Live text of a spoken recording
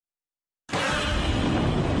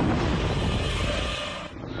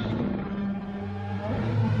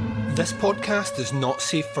This podcast is not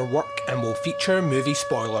safe for work and will feature movie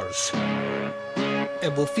spoilers.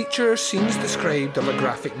 It will feature scenes described of a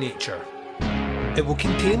graphic nature. It will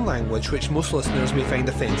contain language which most listeners may find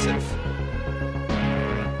offensive.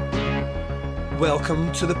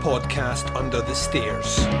 Welcome to the podcast Under the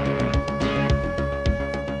Stairs.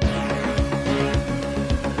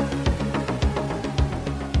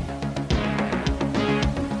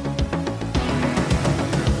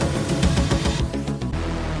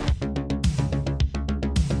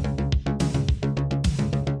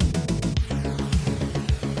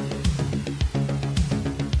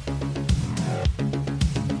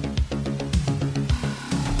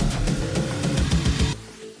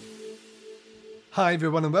 Hi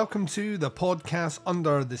everyone and welcome to the podcast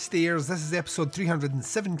Under the Stairs. This is episode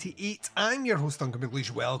 378. I'm your host Duncan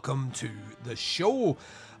McLeish. Welcome to the show.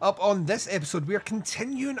 Up on this episode we are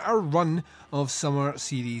continuing our run of summer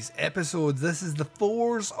series episodes. This is the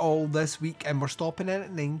fours all this week and we're stopping in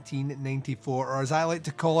at 1994, or as I like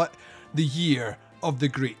to call it, the year of the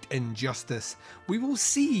great injustice. We will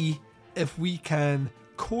see if we can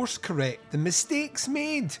course correct the mistakes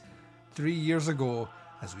made 3 years ago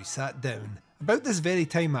as we sat down about this very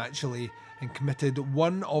time actually and committed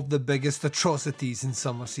one of the biggest atrocities in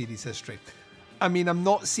summer series history. I mean, I'm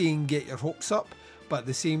not saying get your hopes up, but at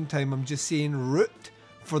the same time I'm just saying root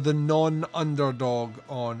for the non-underdog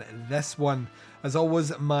on this one. As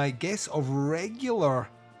always, my guests of regular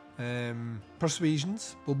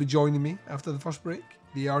persuasions will be joining me after the first break.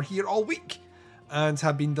 They are here all week and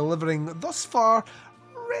have been delivering thus far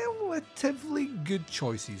relatively good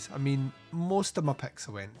choices. I mean, most of my picks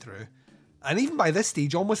I went through. And even by this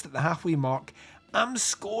stage, almost at the halfway mark, I'm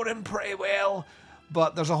scoring pretty well.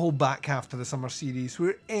 But there's a whole back half to the summer series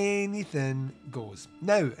where anything goes.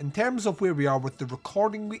 Now, in terms of where we are with the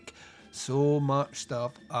recording week, so much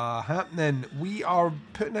stuff happening. We are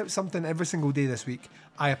putting out something every single day this week.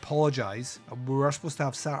 I apologise. We were supposed to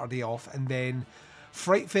have Saturday off, and then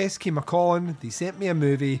Fright Fest came a-calling. They sent me a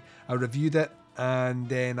movie. I reviewed it, and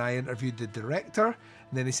then I interviewed the director.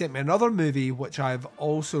 And then they sent me another movie which I've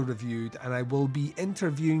also reviewed, and I will be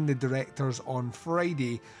interviewing the directors on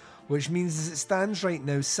Friday, which means as it stands right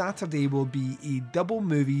now, Saturday will be a double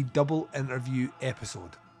movie, double interview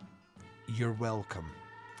episode. You're welcome.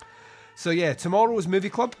 So yeah, tomorrow's movie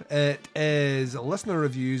club. It is listener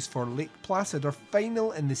reviews for Lake Placid, our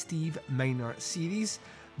final in the Steve Miner series.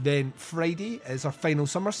 Then Friday is our final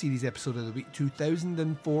summer series episode of the week,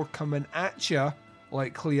 2004, coming at ya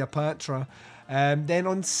like Cleopatra. Then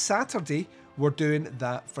on Saturday, we're doing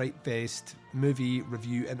that Fright Fest movie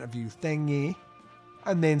review interview thingy.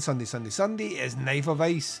 And then Sunday is Knife of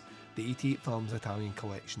Ice, the 88 Films Italian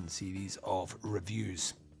Collection series of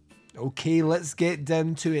reviews. Okay, let's get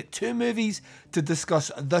down to it. 2 movies to discuss.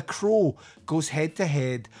 The Crow goes head to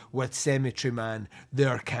head with Cemetery Man.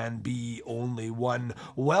 There can be only one.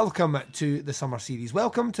 Welcome to the summer series.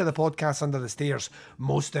 Welcome to the podcast Under the Stairs.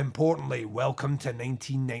 Most importantly, welcome to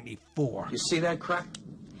 1994. You see that crap?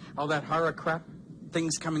 All that horror crap?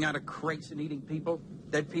 Things coming out of crates and eating people?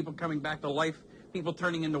 Dead people coming back to life? People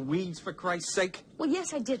turning into weeds, for Christ's sake? Well,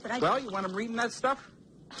 yes, I did, but Well, you want them reading that stuff?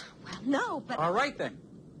 Well, no, but... All right, then.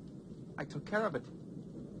 I took care of it.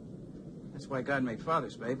 That's why God made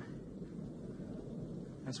fathers, babe.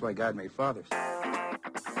 That's why God made fathers.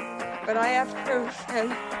 But I have proof, and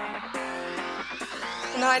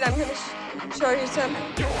tonight I'm going to show you something.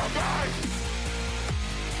 You are mine!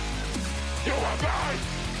 You are mine!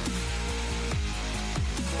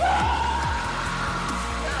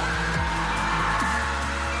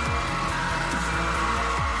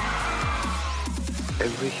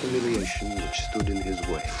 Every humiliation which stood in his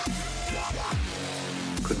way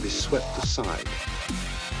could be swept aside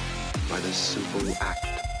by this simple act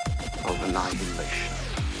of annihilation.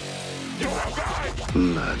 You are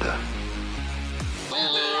mine! Murder.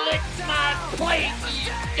 Lick my plate,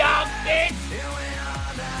 you dog bitch!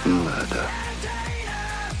 Murder.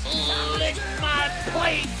 Lick my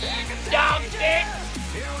plate, you dog bitch!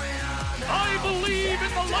 I believe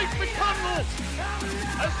in the life eternal,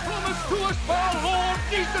 as promised to us by our Lord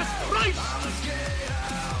Jesus Christ!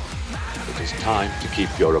 It is time to keep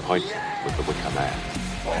your appointment with the Wicker Man.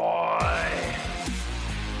 Boy!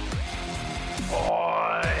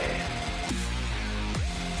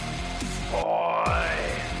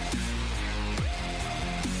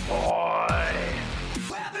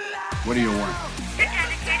 What do you want? The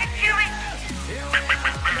dedicated killing.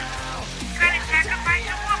 Gonna sacrifice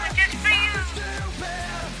a woman just for you.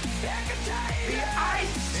 The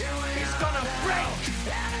ice is gonna break!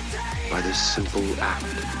 By this simple act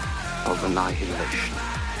of annihilation.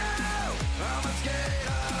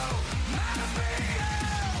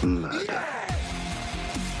 murder.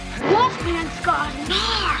 Wolfman's got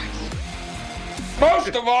nards.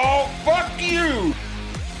 Most of all, fuck you!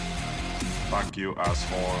 Fuck you,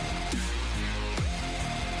 asshole.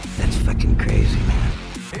 That's fucking crazy, man.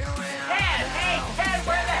 Ted,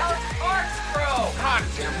 where the hell is Corkscrew?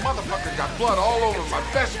 Goddamn motherfucker got blood all over my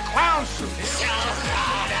best clown suit.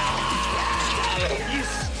 You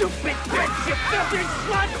stupid bitch, you filthy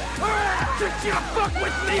slut! Did you fuck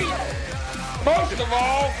with me? Most of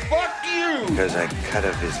all, fuck you! Because I cut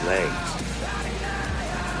off his legs.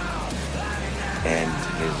 And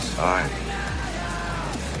his arm.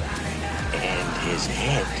 And his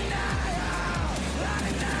head.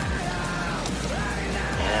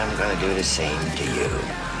 And I'm gonna do the same to you.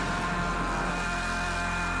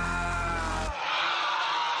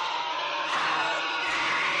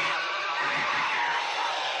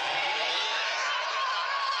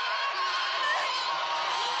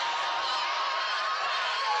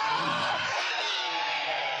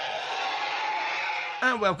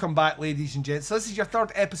 And welcome back, ladies and gents. So this is your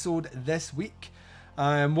third episode this week.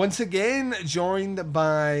 Once again, joined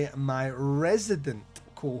by my resident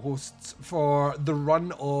co-hosts for the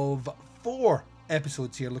run of 4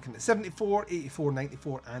 episodes here, looking at 74, 84,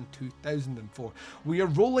 94, and 2004. We are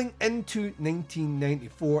rolling into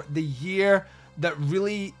 1994, the year that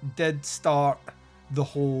really did start the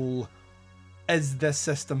whole, is this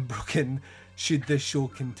system broken? Should this show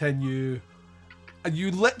continue? And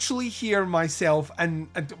you literally hear myself, and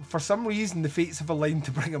for some reason the fates have aligned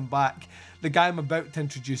to bring him back. The guy I'm about to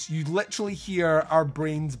introduce, you literally hear our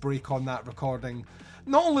brains break on that recording.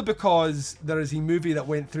 Not only because there is a movie that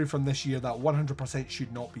went through from this year that 100%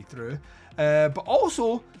 should not be through, but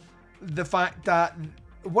also the fact that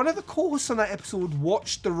one of the co-hosts on that episode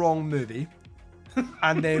watched the wrong movie,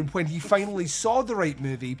 and then when he finally saw the right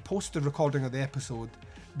movie, post the recording of the episode,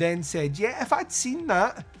 then said, yeah, if I'd seen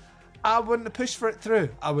that, I wouldn't have pushed for it through.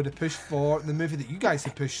 I would have pushed for the movie that you guys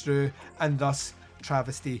had pushed through, and thus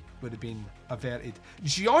travesty would have been averted.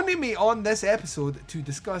 Joining me on this episode to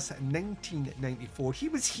discuss 1994, he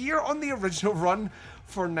was here on the original run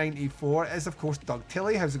for 94, is of course Doug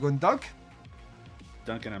Tilley. How's it going, Doug?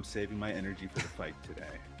 Duncan, I'm saving my energy for the fight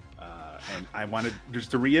today. And I wanted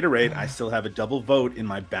just to reiterate, I still have a double vote in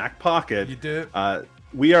my back pocket. You do.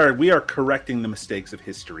 We are correcting the mistakes of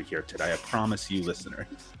history here today. I promise you, listeners.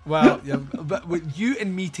 Well, yeah, but with you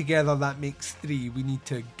and me together, that makes 3. We need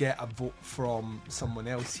to get a vote from someone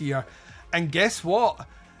else here. And guess what?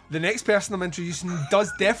 The next person I'm introducing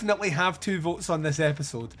does definitely have 2 votes on this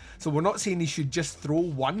episode. So we're not saying he should just throw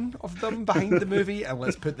one of them behind the movie and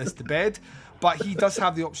let's put this to bed. But he does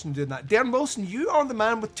have the option of doing that. Darren Wilson, you are the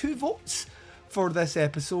man with 2 votes for this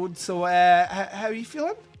episode. So how are you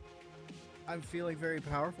feeling? I'm feeling very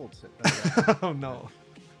powerful. Oh no.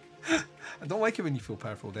 I don't like it when you feel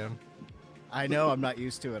powerful, Darren. I know, I'm not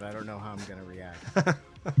used to it. I don't know how I'm going to react.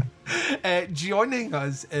 Joining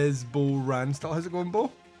us is Bo Ransdell. How's it going,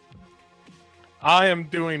 Bo? I am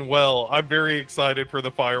doing well. I'm very excited for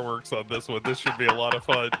the fireworks on this one. This should be a lot of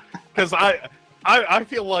fun. Because I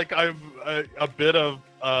feel like I'm a bit of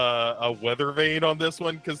a weather vane on this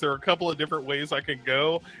one, because there are a couple of different ways I can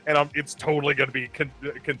go, and it's totally going to be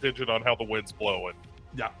contingent on how the wind's blowing.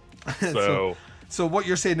 Yeah. So what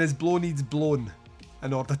you're saying is Blow needs blown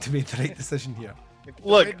in order to make the right decision here.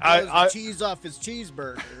 Look, I cheese off his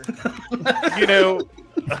cheeseburger. You know,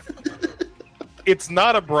 it's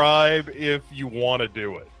not a bribe if you want to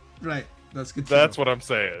do it. Right. That's good to That's know. what I'm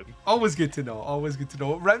saying. Always good to know. Always good to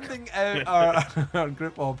know. Rounding out our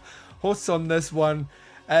group of hosts on this one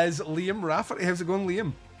is Liam Rafferty. How's it going,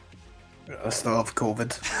 Liam? I still have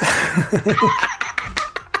COVID.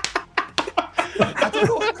 I don't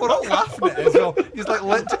know. We're all laughing at it as well. He's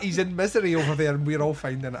like, he's in misery over there, and we're all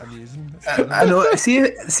finding it amusing. I know. See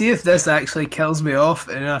if this actually kills me off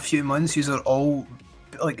in a few months. You are all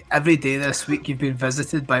like every day this week. You've been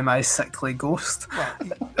visited by my sickly ghost. Well,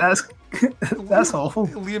 that's awful.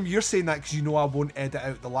 Liam, you're saying that because you know I won't edit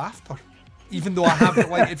out the laughter. Even though I haven't,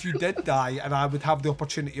 like, if you did die and I would have the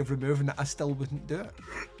opportunity of removing it, I still wouldn't do it.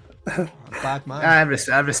 Bad man. I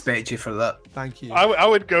respect you for that. Thank you. I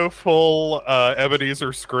would go full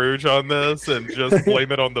Ebenezer Scrooge on this and just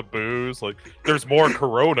blame it on the booze. Like, there's more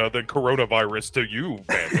corona than coronavirus to you,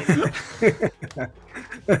 man.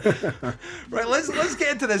 Right, let's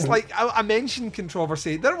get into this. Like I mentioned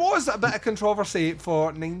controversy. There was a bit of controversy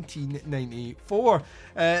for 1994.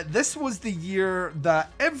 This was the year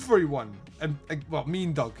that everyone, and well, me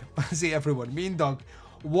and Doug, I say everyone, me and Doug,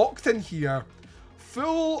 walked in here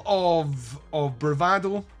full of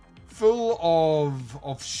bravado, full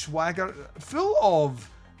of swagger, full of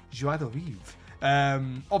joie de vivre.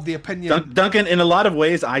 of the opinion. Duncan, in a lot of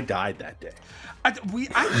ways, I died that day. I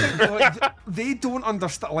think like, they don't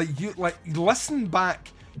understand. Like listen back,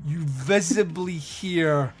 you visibly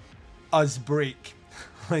hear us break.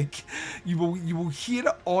 Like you will hear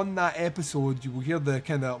it on that episode. You will hear the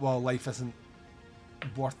kind of, well, life isn't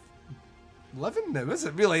worth living now, is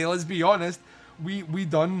it? Really, let's be honest. We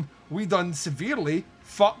done severely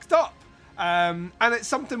fucked up. And it's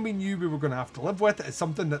something we knew we were going to have to live with. It's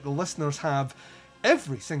something that the listeners have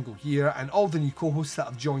every single year, and all the new co-hosts that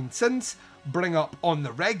have joined since bring up on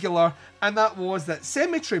the regular, and that was that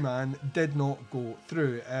Cemetery Man did not go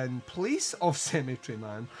through. In place of Cemetery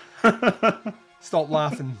Man, stop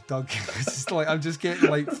laughing, Doug. It's like I'm just getting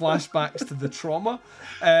like flashbacks to the trauma.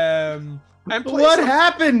 What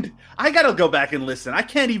happened? I gotta go back and listen. I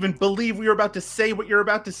can't even believe we were about to say what you're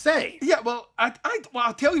about to say. Yeah, well,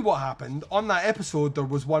 I'll tell you what happened. On that episode, there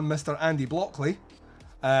was one Mr. Andy Blockley,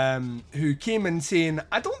 who came in saying,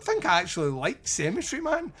 I don't think I actually like Cemetery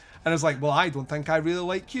Man. And I was like, well, I don't think I really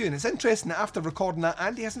like you. And it's interesting that after recording that,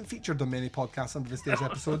 Andy hasn't featured on many podcasts Under the Stairs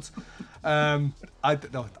episodes.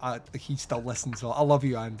 He still listens. So I love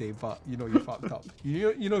you, Andy, but you know you fucked up.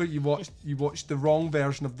 You watched the wrong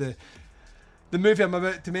version of the movie I'm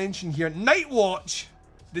about to mention here, Night Watch,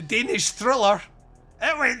 the Danish thriller.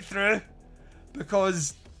 It went through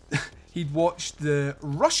because he'd watched the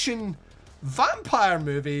Russian vampire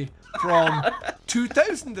movie from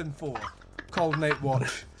 2004 called Night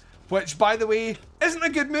Watch, which, by the way, isn't a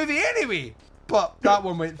good movie anyway. But that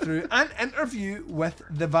one went through. And Interview with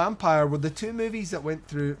the Vampire were the two movies that went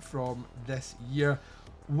through from this year.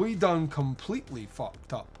 We done completely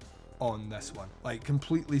fucked up on this one, like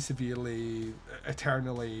completely, severely,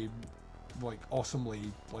 eternally, like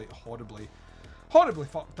awesomely, like horribly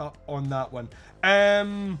fucked up on that one.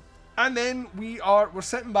 And then we're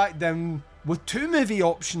sitting back down with two movie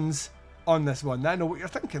options on this one. Now, I know what you're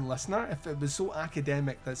thinking, listener. If it was so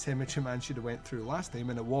academic that Cemetery Man should have went through last time,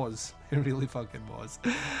 and it was, it really fucking was.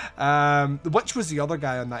 The Witch was the other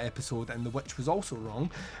guy on that episode, and the Witch was also wrong.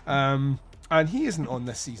 And he isn't on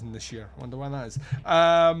this season this year. Wonder why that is.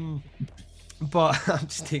 But I'm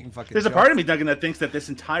just taking fucking There's jokes. a part of me, Duncan, that thinks that this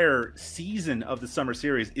entire season of the summer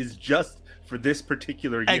series is just for this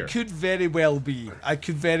particular year. It could very well be. And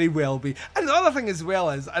the other thing as well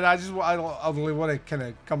is, and I really want to kind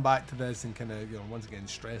of come back to this and kind of, once again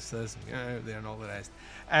stress this and get out there and all the rest.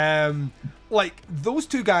 Like those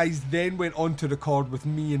two guys then went on to record with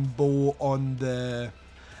me and Bo on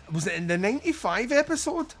was it in the 95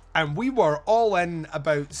 episode? And we were all in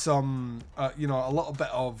about some, a little bit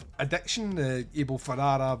of addiction, the Abel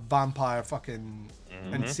Ferrara vampire fucking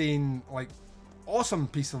insane, like awesome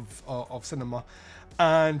piece of cinema.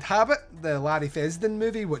 And Habit, the Larry Fessenden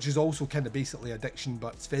movie, which is also kind of basically addiction,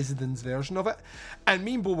 but it's Fessenden's version of it. And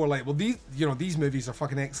me and Bo were like, well, these movies are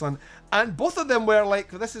fucking excellent. And both of them were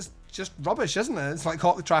like, well, this is just rubbish, isn't it? It's like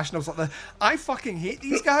Hot the Trash, and I was like, I fucking hate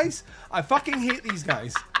these guys.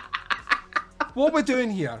 What we're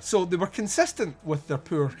doing here. So they were consistent with their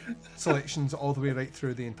poor selections all the way right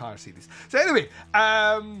through the entire series. So anyway,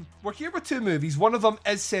 we're here with two movies. One of them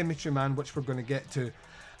is Cemetery Man, which we're going to get to.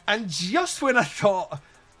 And just when I thought,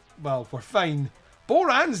 well, we're fine, Bo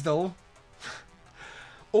Ransdell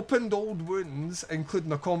opened old wounds,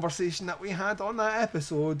 including a conversation that we had on that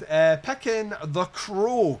episode, picking The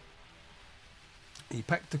Crow. He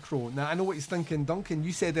picked The Crow. Now, I know what he's thinking. Duncan,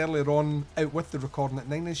 you said earlier on, out with the recording, that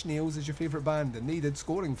Nine Inch Nails is your favourite band, and they did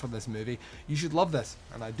scoring for this movie. You should love this.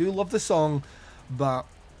 And I do love the song, but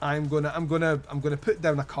I'm gonna put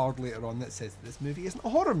down a card later on that says this movie isn't a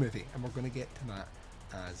horror movie, and we're gonna get to that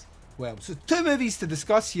as well. So two movies to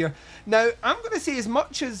discuss here. Now, I'm gonna say, as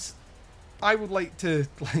much as I would like to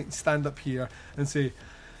stand up here and say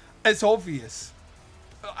it's obvious,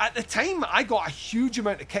 at the time I got a huge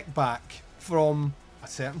amount of kickback from a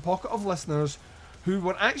certain pocket of listeners who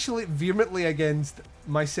were actually vehemently against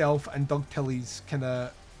myself and Doug Tilley's kind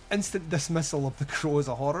of instant dismissal of The Crow as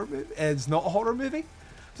a horror movie. It's not a horror movie.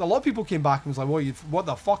 So a lot of people came back and was like, well, what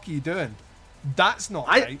the fuck are you doing? That's not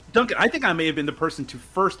right. Duncan, I think I may have been the person to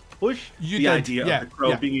first push idea of The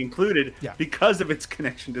Crow being included because of its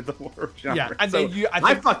connection to the horror genre. Yeah, and so then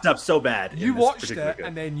I fucked up so bad. You watched it,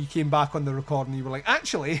 and then you came back on the record and you were like,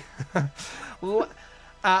 actually,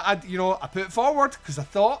 I put it forward because I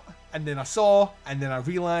thought, and then I saw, and then I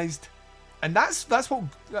realised, and that's what's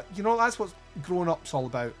growing up's all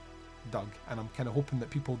about, Doug. And I'm kind of hoping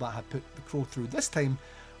that people that had put The Crow through this time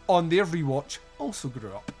on their rewatch also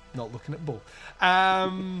grew up, not looking at both.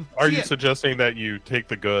 Are you suggesting that you take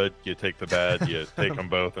the good, you take the bad, you take them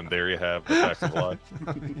both, and there you have the facts of life?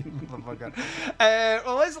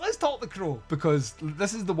 Well, let's talk The Crow, because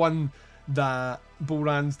this is the one that Bo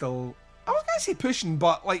Ransdell, I was going to say pushing,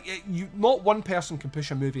 but like not one person can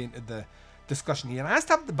push a movie into the discussion here. It has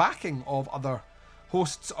to have the backing of other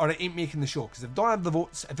hosts or it ain't making the show, because if it don't have the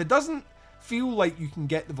votes, if it doesn't feel like you can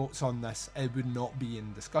get the votes on this, it would not be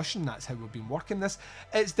in discussion. That's how we've been working this.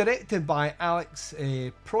 It's directed by Alex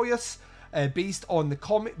Proyas, based on the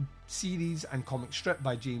comic series and comic strip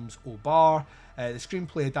by James O'Barr. The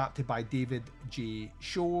screenplay adapted by David J.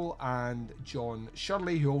 Scholl and John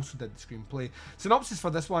Shirley, who also did the screenplay. Synopsis for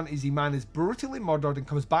this one is: a man is brutally murdered and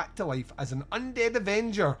comes back to life as an undead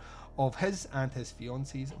avenger of his and his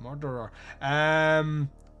fiance's murderer. Now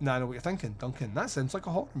I know what you're thinking, Duncan. That sounds like a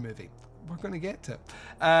horror movie. We're going to get to it.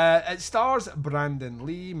 It stars Brandon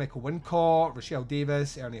Lee, Michael Wincott, Rochelle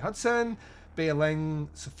Davis, Ernie Hudson, Bei Ling,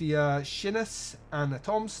 Sophia Shinnis, Anna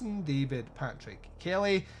Thompson, David Patrick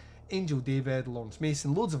Kelly, Angel David, Lawrence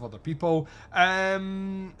Mason, loads of other people.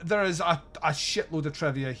 There is a shitload of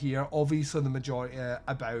trivia here. Obviously, the majority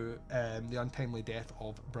about the untimely death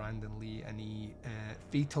of Brandon Lee in a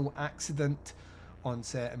fatal accident on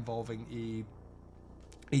set involving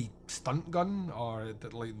a stunt gun or a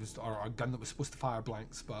gun that was supposed to fire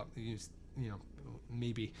blanks, but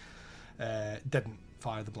maybe didn't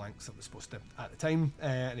fire the blanks that was supposed to at the time,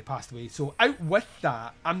 and he passed away. So out with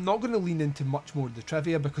that, I'm not going to lean into much more of the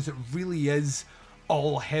trivia because it really is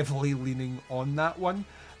all heavily leaning on that one.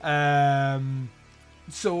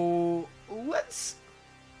 So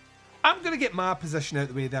I'm going to get my position out of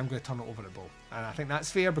the way, then I'm going to turn it over to Bo. And I think that's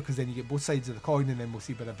fair because then you get both sides of the coin and then we'll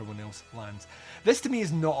see where everyone else lands. This to me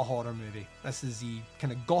is not a horror movie. This is the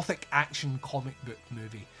kind of gothic action comic book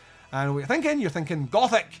movie. And what you're thinking? You're thinking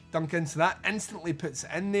gothic, Duncan. So that instantly puts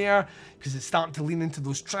it in there because it's starting to lean into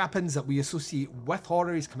those trappings that we associate with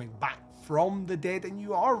horror. He's coming back from the dead, and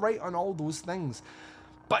you are right on all those things.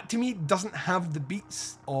 But to me, it doesn't have the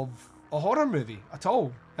beats of a horror movie at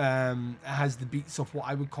all. It has the beats of what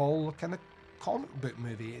I would call a kind of comic book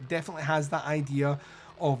movie. It definitely has that idea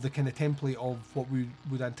of the kind of template of what we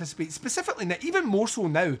would anticipate, specifically now, even more so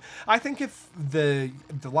now. I think if the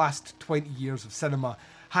last 20 years of cinema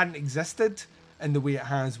hadn't existed in the way it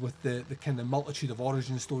has with the kind of multitude of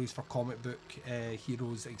origin stories for comic book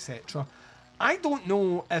heroes, etc., I don't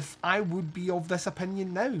know if I would be of this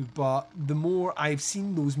opinion now, but the more I've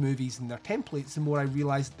seen those movies and their templates, the more I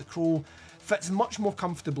realise that The Crow fits much more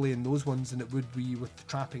comfortably in those ones than it would be with the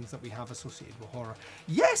trappings that we have associated with horror.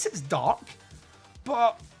 Yes, it's dark,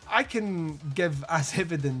 but I can give as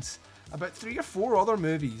evidence about 3 or 4 other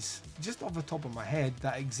movies, just off the top of my head,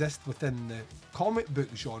 that exist within the comic book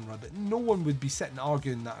genre that no one would be sitting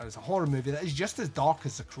arguing that is a horror movie that is just as dark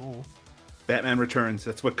as The Crow. Batman Returns,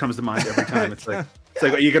 that's what comes to mind every time. It's like,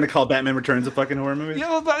 are you going to call Batman Returns a fucking horror movie?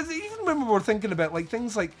 Yeah, but even when we were thinking about like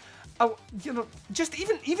things like, just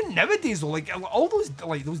even nowadays, like all those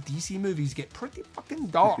DC movies get pretty fucking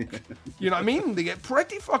dark. You know what I mean? They get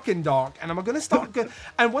pretty fucking dark, and I'm going to start.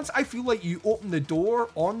 And once I feel like you open the door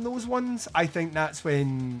on those ones, I think that's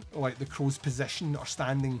when like The Crow's position or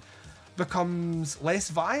standing becomes less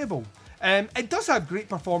viable. It does have great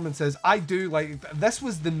performances. I do like. This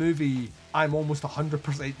was the movie I'm almost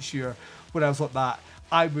 100% sure when I was like that,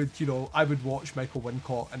 I would watch Michael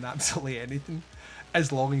Wincott in absolutely anything,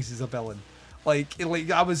 as long as he's a villain. Like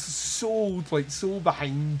I was so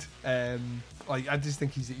behind. I just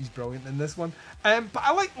think he's brilliant in this one. But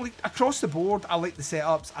I like across the board. I like the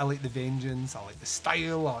setups. I like the vengeance. I like the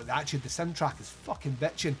style. Actually, the soundtrack is fucking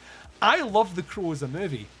bitchin'. I love The Crow as a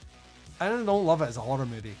movie. I don't love it as a horror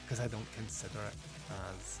movie because I don't consider it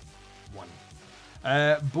as one.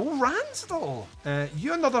 Bo Ransdell,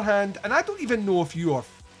 you on the other hand, and I don't even know if you are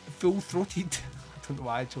full-throated, I don't know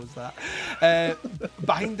why I chose that,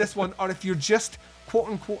 behind this one, or if you're just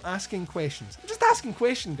quote-unquote asking questions. I'm just asking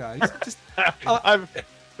questions, guys. I'm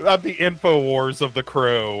the InfoWars of The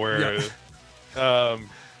Crow, where, no,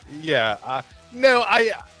 I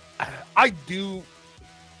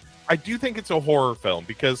do think it's a horror film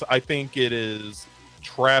because I think it is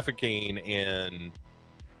trafficking in,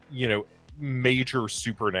 major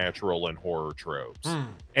supernatural and horror tropes.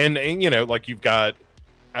 And like you've got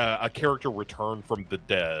a character return from the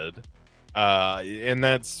dead, and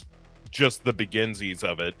that's just the beginsies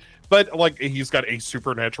of it. But like he's got a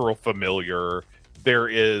supernatural familiar. There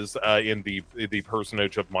is in the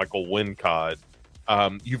personage of Michael Wincott.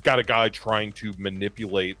 You've got a guy trying to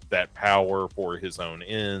manipulate that power for his own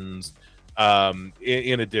ends,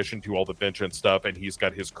 in addition to all the vengeance stuff, and he's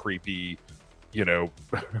got his creepy,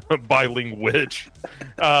 biling witch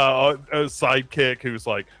a sidekick who's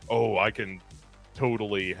like, oh, I can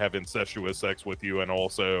totally have incestuous sex with you, and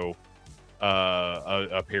also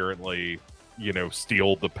apparently,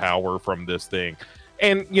 steal the power from this thing.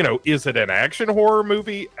 And, you know, is it an action horror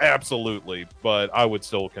movie? Absolutely. But I would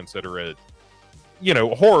still consider it, you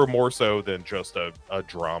know, horror more so than just a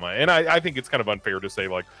drama. And I think it's kind of unfair to say,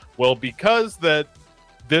 like, well, because that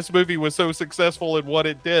this movie was so successful in what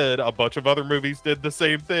it did, a bunch of other movies did the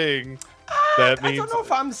same thing. That means, I don't know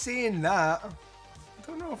if I'm saying that. I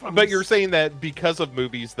don't know if I'm but you're saying that because of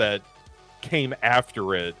movies that came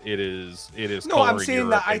after it, it is no, I'm saying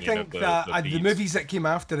that I opinion think of that the the beats. movies that came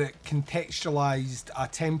after it contextualized a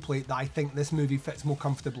template that I think this movie fits more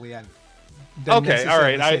comfortably in. than Okay, all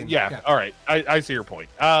right, necessarily saying. all right, I see your point.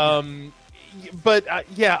 But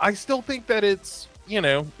yeah, I still think that it's, you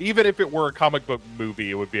know, even if it were a comic book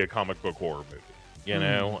movie, it would be a comic book horror movie. You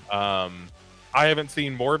know, I haven't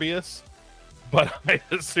seen Morbius, but I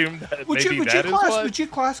assume that Would maybe you that is class what. would you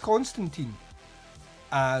class Constantine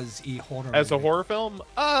as a horror As a movie? horror film?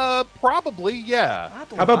 Probably, yeah.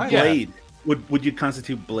 How about Blade? Would you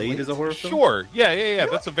constitute Blade as a horror film? Sure. Yeah.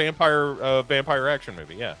 That's a vampire action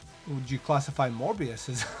movie. Yeah. Would you classify Morbius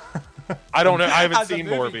as? I don't know. I haven't as a seen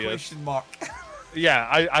movie, Morbius. question mark.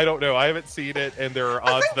 Yeah, I don't know. I haven't seen it, and there are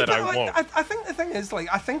odds that I won't. I think the thing is, like,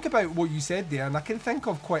 I think about what you said there, and I can think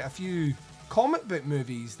of quite a few comic book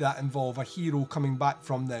movies that involve a hero coming back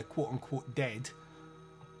from the quote unquote dead.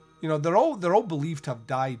 You know, they're all believed to have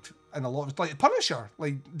died in a lot of, like Punisher.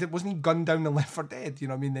 Like, wasn't he gunned down and left for dead? You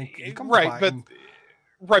know what I mean? Then he comes back.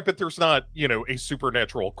 Right, but there's not, you know, a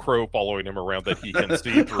supernatural crow following him around that he can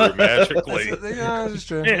see through magically. Yeah, that's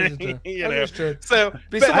true. That's true. You know, That's true. so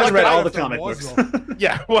I read all the comic books.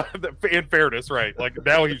 Yeah, well, in fairness, right? Like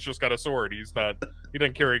now he's just got a sword. He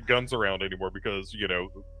doesn't carry guns around anymore because, you know,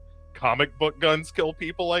 comic book guns kill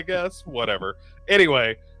people, I guess. Whatever.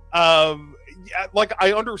 Anyway, yeah, like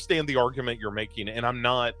I understand the argument you're making, and I'm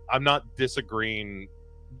not disagreeing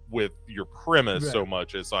with your premise so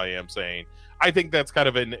much as I am saying I think that's kind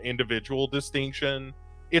of an individual distinction.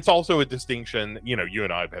 It's also a distinction, you know, you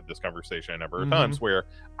and I have had this conversation a number of times where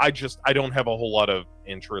I don't have a whole lot of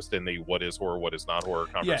interest in the what is horror, what is not horror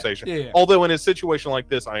conversation. Yeah. Although in a situation like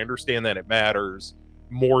this, I understand that it matters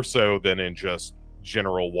more so than in just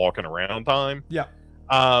general walking around time. Yeah.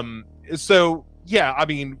 So yeah, I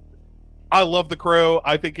mean, I love The Crow.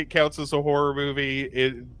 I think it counts as a horror movie.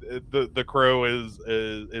 The Crow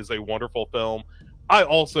is a wonderful film. I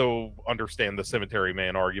also understand the Cemetery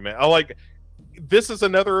Man argument. This is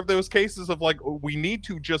another of those cases of like, we need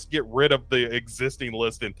to just get rid of the existing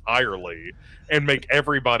list entirely and make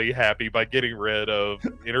everybody happy by getting rid of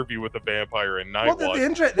Interview with the Vampire and Night Watch.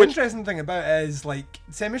 The interesting thing about it is, like,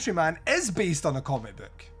 Cemetery Man is based on a comic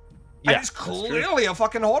book. And it's clearly a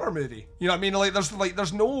fucking horror movie. You know what I mean?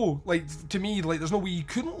 There's no, to me, there's no way you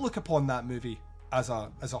couldn't look upon that movie as a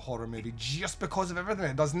horror movie just because of everything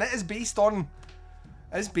it does. And it is based on,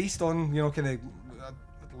 you know, kind of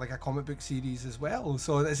like a comic book series as well.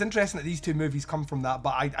 So it's interesting that these two movies come from that.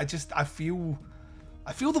 But I feel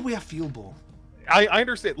the way I feel, Bo. I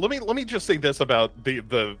understand. Let me just say this about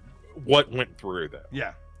the what went through that.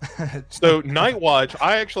 Yeah. So Night Watch,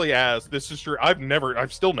 I actually asked. This is true.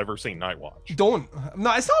 I've still never seen Night Watch. No,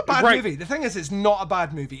 it's not a bad movie. The thing is, it's not a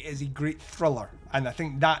bad movie. It is a great thriller, and I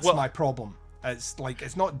think that's my problem. It's like,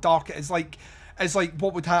 it's not dark. It's like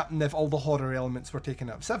what would happen if all the horror elements were taken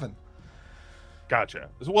out of Seven. Gotcha.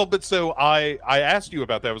 Well, but so I asked you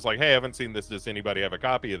about that. I was like, hey, I haven't seen this. Does anybody have a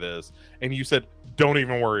copy of this? And you said, don't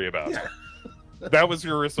even worry about it. That was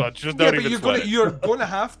your response. Just don't even sweat it. You're going to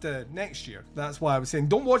have to next year. That's why I was saying,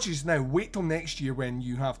 don't watch this now. Wait till next year when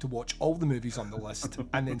you have to watch all the movies on the list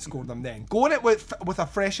and then score them then. Go in it with a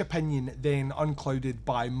fresh opinion, then unclouded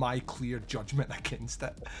by my clear judgment against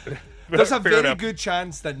it. There's a very good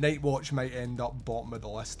chance that Night Watch might end up bottom of the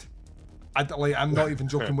list. I'm not even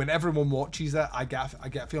joking. When everyone watches it, I get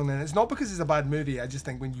a feeling, and it's not because it's a bad movie. I just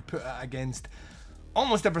think when you put it against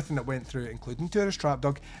almost everything that went through, including Tourist Trap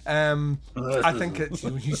Dog, I think it's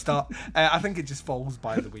I think it just falls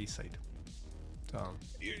by the wayside. So.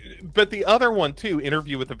 But the other one too,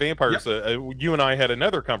 Interview with the Vampires. You and I had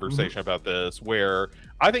another conversation about this, where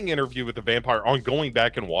I think Interview with the Vampire, on going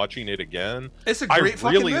back and watching it again, it's a great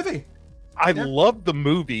fucking movie. I love the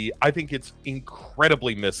movie. I think it's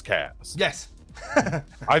incredibly miscast. Yes.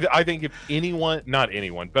 I think if anyone, not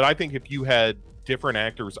anyone, but I think if you had different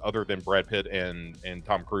actors other than Brad Pitt and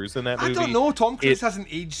Tom Cruise in that movie. I don't know. Tom Cruise hasn't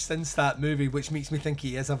aged since that movie, which makes me think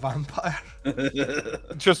he is a vampire.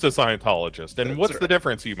 Just a Scientologist. And what's the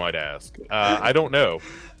difference, you might ask? I don't know.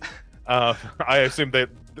 I assume that,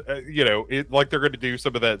 you know, like they're going to do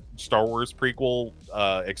some of that Star Wars prequel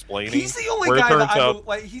explaining. He's the only guy that I know.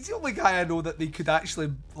 He's the only guy I know that they could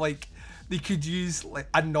actually they could use like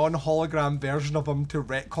a non-hologram version of him to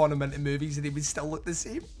retcon him into movies, and he would still look the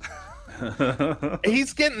same.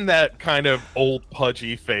 He's getting that kind of old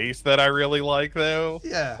pudgy face that I really like, though.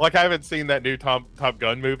 Yeah. Like, I haven't seen that new Top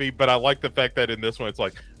Gun movie, but I like the fact that in this one, it's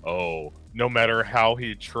like, oh, no matter how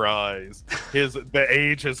he tries, the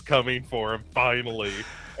age is coming for him finally.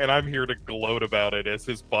 And I'm here to gloat about it as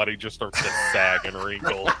his body just starts to sag and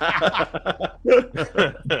wrinkle.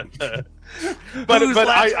 Who's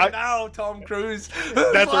laughing now, Tom Cruise?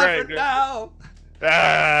 Who's That's laughing right.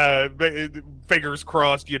 now? Fingers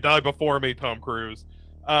crossed, you die before me, Tom Cruise.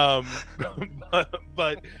 But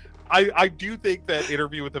I do think that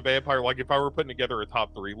Interview with the Vampire, like if I were putting together a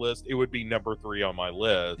top 3 list, it would be number 3 on my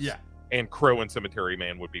list. Yeah. And Crow and Cemetery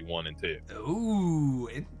Man would be 1 and 2. Ooh,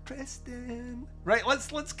 interesting. Right,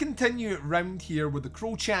 let's continue round here with the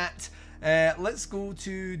Crow chat. Let's go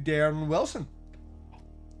to Darren Wilson.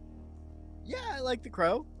 Yeah, I like The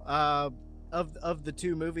Crow. Of the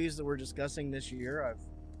 2 movies that we're discussing this year, I've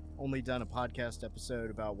only done a podcast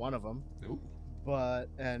episode about one of them. Ooh.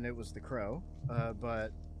 And it was The Crow.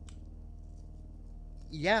 But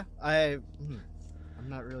yeah, I'm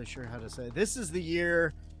not really sure how to say it. This is the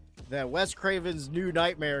year that Wes Craven's New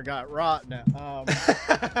Nightmare got rotten.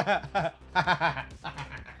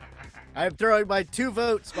 I'm throwing my 2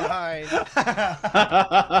 votes behind.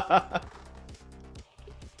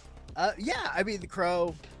 Yeah, I mean, The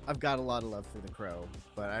Crow, I've got a lot of love for The Crow,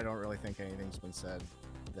 but I don't really think anything's been said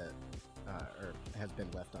that, or has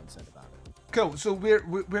been left unsaid about it. Cool, so where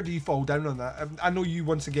do you fall down on that? I know you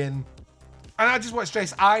once again, and I just want to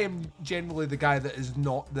stress, I am generally the guy that is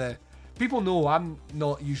not the... People know I'm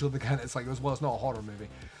not usually the guy that's like, well, it's not a horror movie.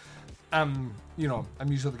 I'm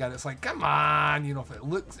usually the guy that's like, come on,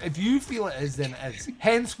 if you feel it is, then it is.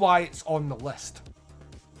 Hence why it's on the list.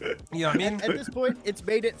 You know what I mean? At this point, it's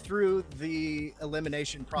made it through the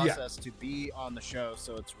elimination process to be on the show,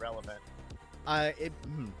 so it's relevant. I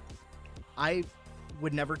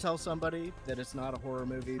would never tell somebody that it's not a horror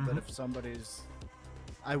movie, but if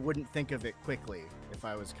I wouldn't think of it quickly if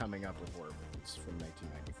I was coming up with horror movies from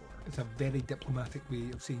 1994. It's a very diplomatic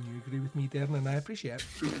way of saying you agree with me, Darren, and I appreciate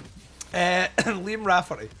it. Liam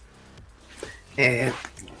Rafferty.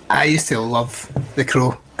 I used to love The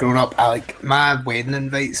Crow growing up. My wedding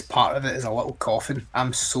invites, part of it is a little coffin.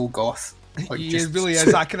 I'm so goth. He really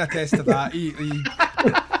is. I can attest to that. He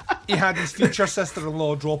had his future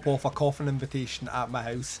sister-in-law drop off a coffin invitation at my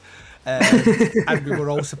house, and we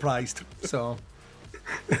were all surprised. So,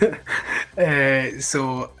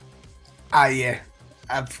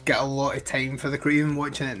 I've got a lot of time for The Crow. Even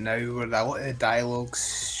watching it now, where a lot of the dialogue's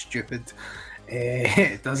stupid.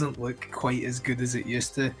 It doesn't look quite as good as it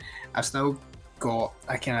used to. I've still got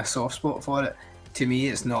a kind of soft spot for it. To me,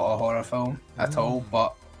 it's not a horror film at all,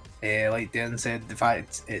 but like Darren said, the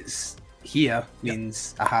fact it's here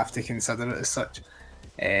means I have to consider it as such.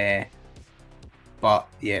 But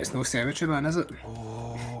yeah, it's no Cemetery Man, is it?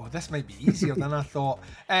 Oh, this might be easier than I thought.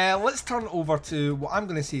 Let's turn over to what I'm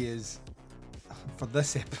going to say is, for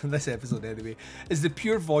this episode anyway, is the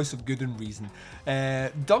pure voice of good and reason.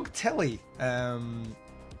 Doug Tilley,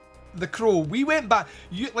 The Crow. We went back,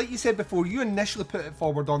 like you said before, you initially put it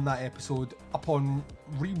forward on that episode. Upon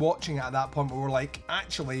rewatching it at that point, we were like,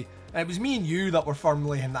 actually, and it was me and you that were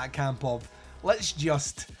firmly in that camp of, let's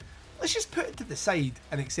just put it to the side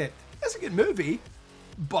and accept it's a good movie,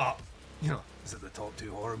 but is it the top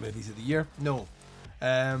 2 horror movies of the year? No.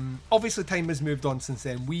 Obviously time has moved on since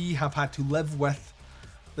then. We have had to live with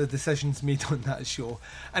the decisions made on that show,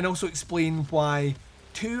 and also explain why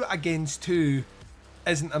 2 against 2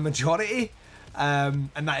 isn't a majority, and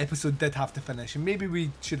that episode did have to finish, and maybe we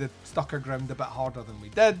should have stuck our ground a bit harder than we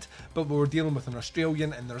did, but we were dealing with an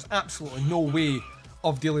Australian, and there's absolutely no way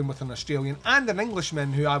of dealing with an Australian and an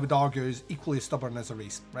Englishman who I would argue is equally stubborn as a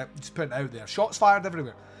race, right? Just put it out there. Shots fired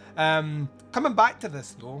everywhere. Coming back to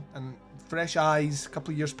this though, and fresh eyes, a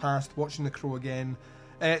couple of years past, watching The Crow again.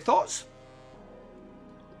 Thoughts?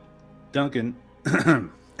 Duncan,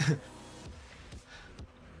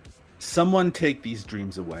 someone take these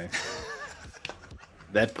dreams away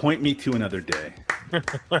that point me to another day.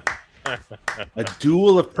 A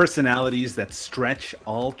duel of personalities that stretch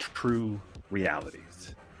all true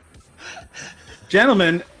realities.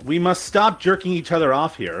 Gentlemen, we must stop jerking each other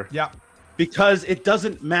off here. Yeah. Because it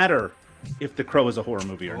doesn't matter if The Crow is a horror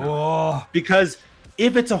movie or not. Because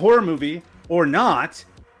if it's a horror movie or not,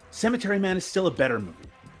 Cemetery Man is still a better movie.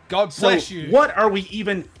 God bless you. What are we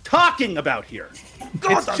even talking about here?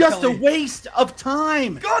 It's just a waste of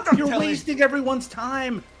time. You're wasting everyone's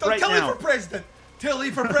time right now. Tilly for president.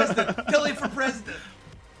 Tilly for president. Tilly for president.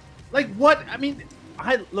 Like what? I mean,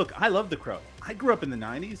 I love The Crow. I grew up in the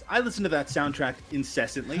 90s. I listened to that soundtrack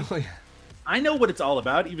incessantly. I know what it's all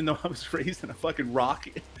about, even though I was raised in a fucking rock.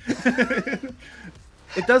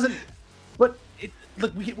 It doesn't. But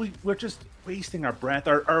look, we're just wasting our breath,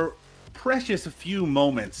 our precious few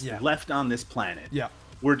moments left on this planet. Yeah.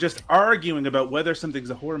 We're just arguing about whether something's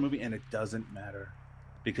a horror movie, and it doesn't matter.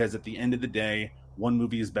 Because at the end of the day, one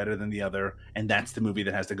movie is better than the other, and that's the movie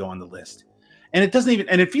that has to go on the list. And it doesn't even,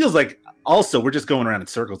 and it feels like also we're just going around in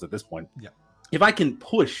circles at this point. Yeah. If I can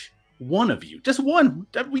push one of you, just one,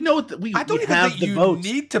 we know that we I don't even have think the you votes.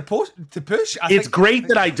 need to push. It's great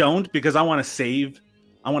that I don't, because I want to save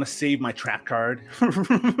my trap card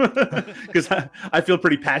because I feel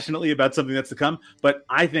pretty passionately about something that's to come. But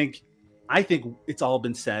I think it's all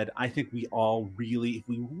been said. I think we all really, if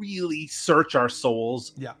we really search our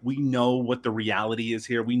souls, we know what the reality is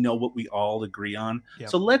here. We know what we all agree on. Yeah.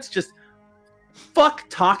 So let's just fuck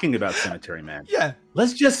talking about Cemetery Man. Yeah.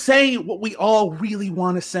 Let's just say what we all really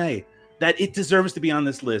want to say. That it deserves to be on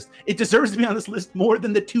this list. It deserves to be on this list more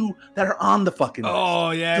than the two that are on the fucking list.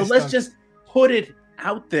 Oh, yes. So let's just put it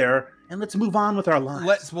out there and let's move on with our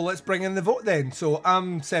lives. Let's bring in the vote then. So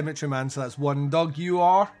I'm Cemetery Man, so that's one. Doug, you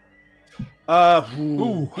are?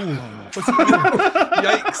 Yikes.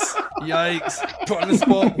 Put on the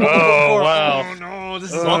spot. Oh, wow. Oh, no.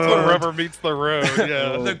 This is That's awkward. when rubber meets the road.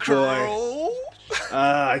 Yeah. The Crow.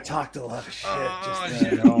 I talked a lot of shit just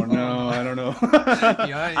then. Oh, no. I don't know.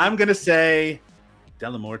 I'm going to say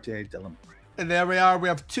Delamorte. And there we are. We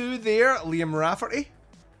have two there. Liam Rafferty.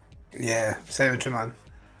 Yeah, Cemetery Man.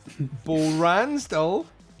 Bo Ransdell.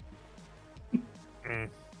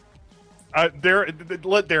 Let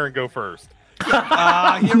Darren go first.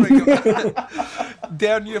 Here we go.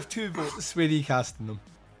 Darren, you have two votes. Where are you casting them?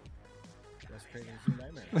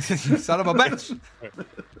 You son of a bitch.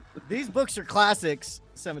 These books are classics.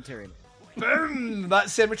 Cemetery Man. Boom! That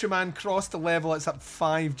Cemetery Man crossed the level. It's up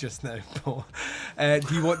 5 just now, Bo.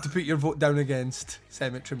 Do you want to put your vote down against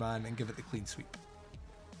Cemetery Man and give it the clean sweep?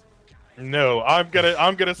 No, I'm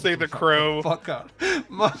gonna say The Crow.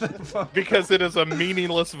 Motherfucker. Because it is a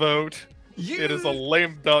meaningless vote. It is a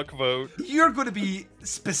lame duck vote. You're going to be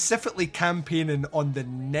specifically campaigning on the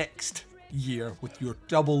next year with your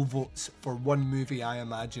double votes for one movie, I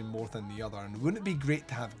imagine, more than the other. And wouldn't it be great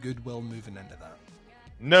to have goodwill moving into that?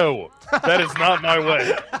 No, that is not my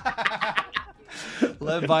way.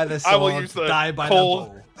 Live by the sword, I will use the die by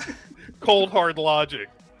cold, the bow. Cold hard logic.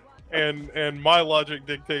 And my logic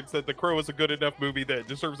dictates that The Crow is a good enough movie that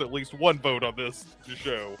deserves at least one vote on this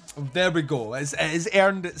show. There we go. It has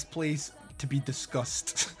earned its place to be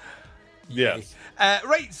discussed. Yes.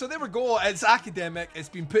 Right, so there we go. It's academic. It's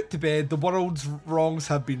been put to bed. The world's wrongs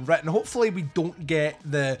have been written. Hopefully we don't get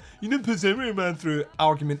the "you didn't put Cemetery Man through"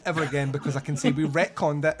 argument ever again, because I can say we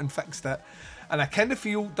retconned it and fixed it. And I kind of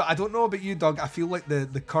feel that, I don't know about you, Doug, I feel like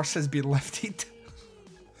the curse has been lifted.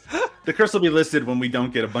 The curse will be listed when we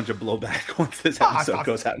don't get a bunch of blowback once this episode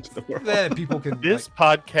goes out into the world. Then people can. This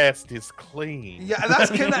podcast is clean. Yeah, that's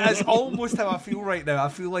kind of is almost how I feel right now. I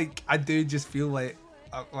feel like I do just feel like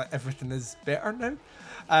everything is better now.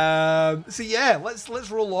 So yeah, let's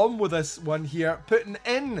roll on with this one here. Putting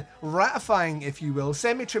in, ratifying, if you will,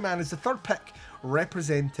 Cemetery Man is the third pick,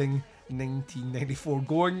 representing 1994,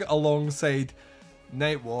 going alongside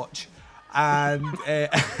Night Watch and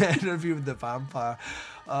Interview with the Vampire.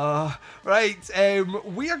 Right,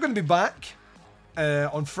 we are going to be back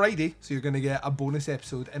on Friday, so you're going to get a bonus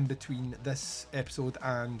episode in between this episode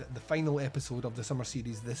and the final episode of the summer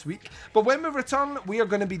series this week. But when we return, we are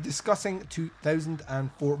going to be discussing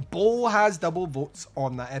 2004. Bo has double votes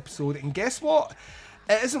on that episode, and guess what?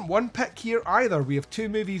 It isn't one pick here either. We have two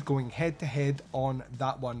movies going head to head on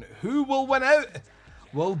that one. Who will win out?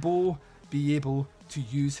 Will Bo be able to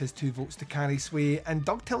use his 2 votes to carry sway? And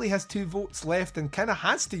Doug Tilley has 2 votes left and kind of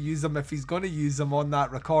has to use them if he's going to use them on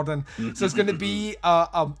that recording. So it's going to be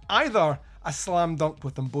either a slam dunk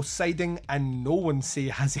with them both siding and no one say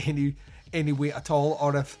has any weight at all,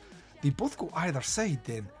 or if they both go either side,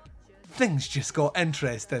 then things just got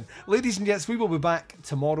interesting. Ladies and gents, we will be back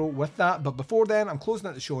tomorrow with that, but before then, I'm closing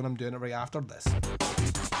out the show and I'm doing it right after this.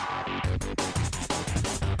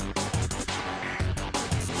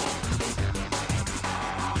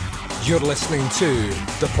 You're listening to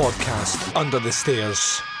the podcast Under the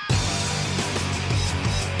Stairs.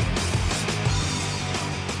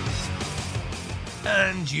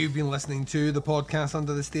 And you've been listening to the podcast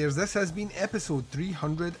Under the Stairs. This has been episode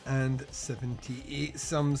 378.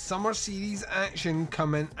 Some summer series action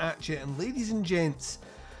coming at you. And ladies and gents,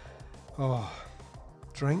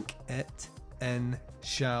 drink it in,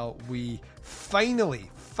 shall we? Finally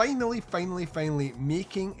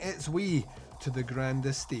making its way to the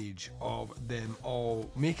grandest stage of them all,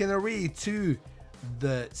 making our way to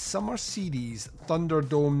the summer series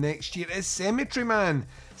Thunderdome next year is Cemetery Man.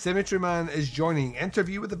 Cemetery Man is joining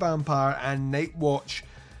Interview with the Vampire and Night Watch,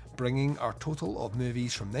 bringing our total of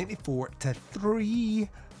movies from 94 to 3.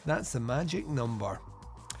 That's the magic number.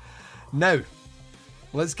 Now,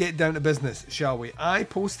 let's get down to business, shall we? I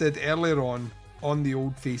posted earlier on the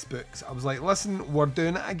old Facebooks. I was like, listen, we're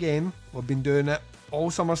doing it again. We've been doing it all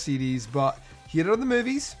summer series, but here are the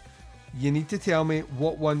movies. You need to tell me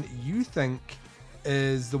what one you think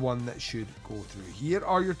is the one that should go through. Here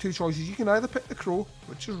are your two choices. You can either pick The Crow,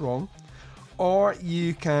 which is wrong, or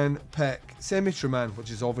you can pick Cemetery Man,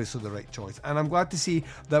 which is obviously the right choice. And I'm glad to see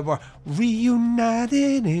that we're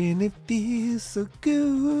reunited and it feels so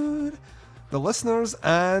good. The listeners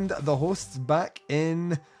and the hosts back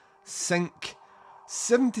in sync.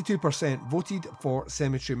 72% voted for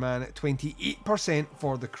Cemetery Man, 28%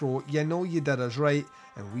 for The Crow. You know you did us right,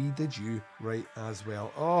 and we did you right as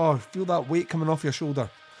well. Oh, feel that weight coming off your shoulder.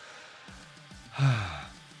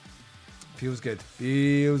 Feels good.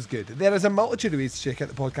 Feels good. There is a multitude of ways to check out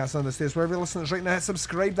the podcast on the stairs. Wherever you're listening right now,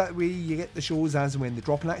 subscribe. That way you get the shows as and when they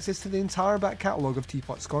drop, and access to the entire back catalogue of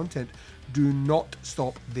Teapot's content. Do not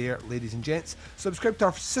stop there, ladies and gents. Subscribe to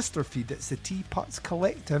our sister feed. It's the Teapots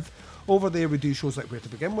Collective. Over there we do shows like Where to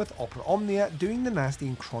Begin With, Opera Omnia, Doing the Nasty,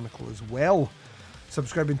 and Chronicle as well.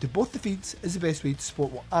 Subscribing to both the feeds is the best way to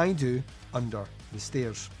support what I do under the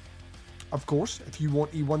stairs. Of course, if you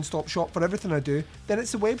want a one-stop shop for everything I do, then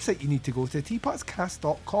it's the website you need to go to,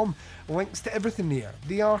 teapotscast.com. Links to everything there,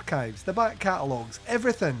 the archives, the back catalogues,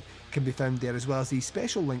 everything can be found there, as well as a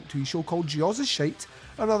special link to a show called Jaws' Shite,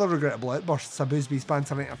 Another Regrettable Outbursts, a booze-based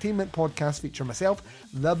banter entertainment podcast featuring myself,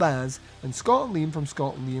 The Baz, and Scott and Liam from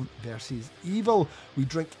Scott and Liam vs. Evil. We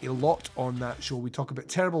drink a lot on that show. We talk about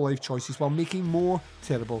terrible life choices while making more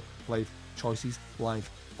terrible life choices live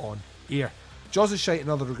on air. Jaws' Shite and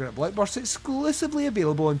Other Regrettable Outbursts, exclusively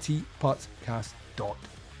available on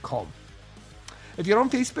teapotscast.com. If you're on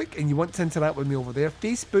Facebook and you want to interact with me over there,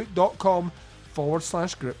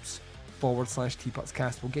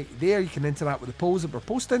 facebook.com/groups/teapotscast will get you there. You can interact with the polls that we're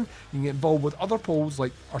posting. You can get involved with other polls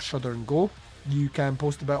like our Shudder and Go. You can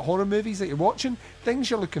post about horror movies that you're watching, things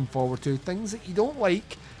you're looking forward to, things that you don't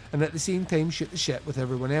like, and at the same time shoot the shit with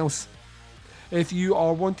everyone else. If you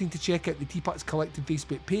are wanting to check out the Teapots Collective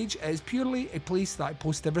Facebook page, it is purely a place that I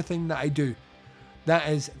post everything that I do. That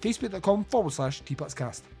is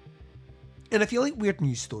facebook.com/teapotscast. And if you like weird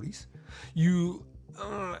news stories, you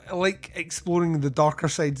like exploring the darker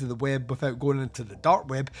sides of the web without going into the dark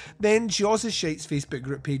web, then Jaws' Shite's Facebook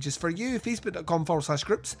group page is for you.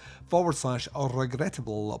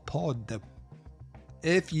 facebook.com/groups/regrettablepod.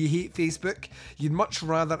 If you hate Facebook, you'd much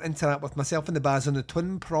rather interact with myself and the Baz on the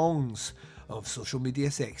twin prongs of social media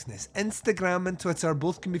sexiness. Instagram and Twitter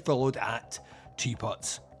both can be followed at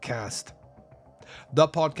TeapotsCast. The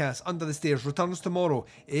podcast Under the Stairs returns tomorrow.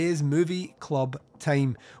 Is movie club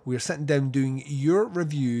time. We're sitting down doing your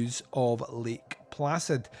reviews of Lake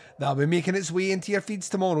Placid. That'll be making its way into your feeds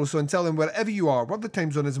tomorrow, so until then, wherever you are, what the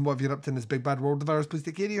time zone is and what you're up to in this big bad world of ours, please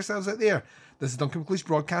take care of yourselves out there. This is Duncan McLeish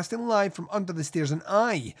broadcasting live from Under the Stairs, and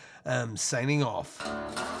I am signing off.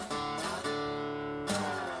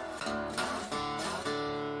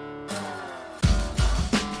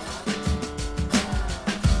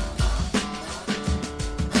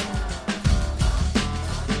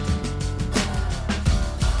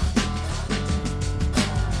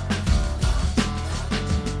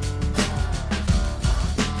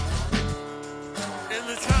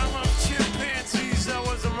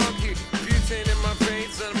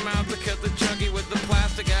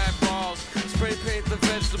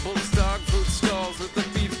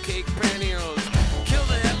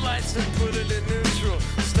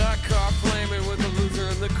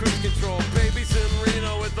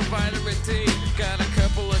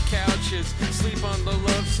 Sleep on the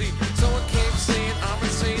love seat. Someone came saying I'm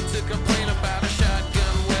insane to complain about a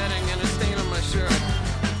shotgun wedding and a stain on my shirt.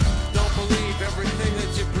 Don't believe everything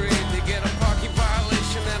that you breathe. You get a parking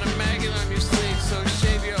violation and a maggot on your sleeve. So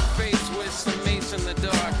shave your face with some mace in the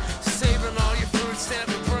dark. Saving all your fruit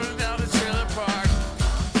stand and burning down the trailer park.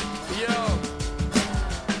 Yo,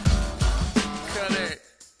 cut it.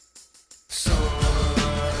 So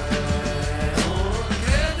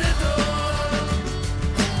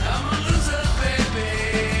I'm a loser,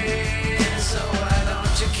 baby.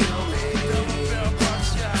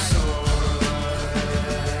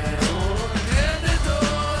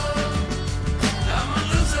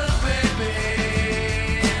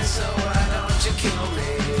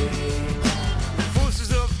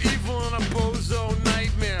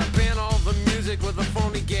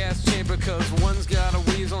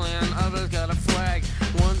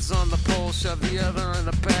 shove the other in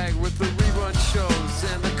the bag with the rerun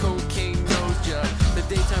shows and the cocaine nose job. The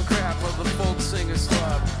daytime crap of the folk singer's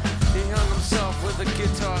club. He hung himself with a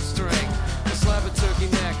guitar string, a slab of turkey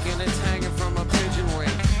neck, and it's hanging from a pigeon wing.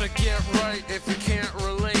 But get right if you can't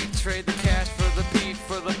relate. Trade the cash for the beat,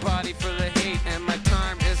 for the body, for the hate. And my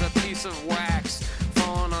time is a piece of wax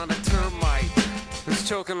falling on a termite who's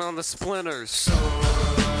choking on the splinters. So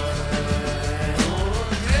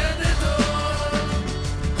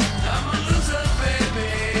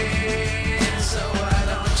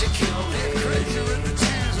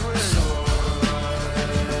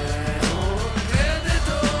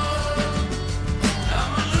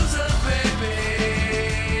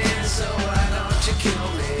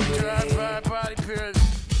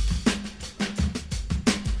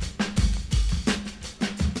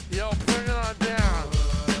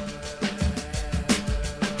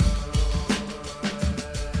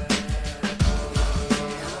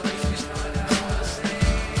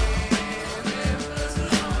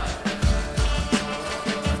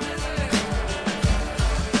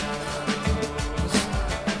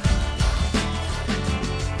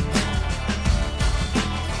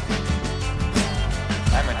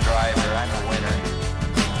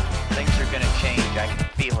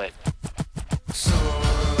so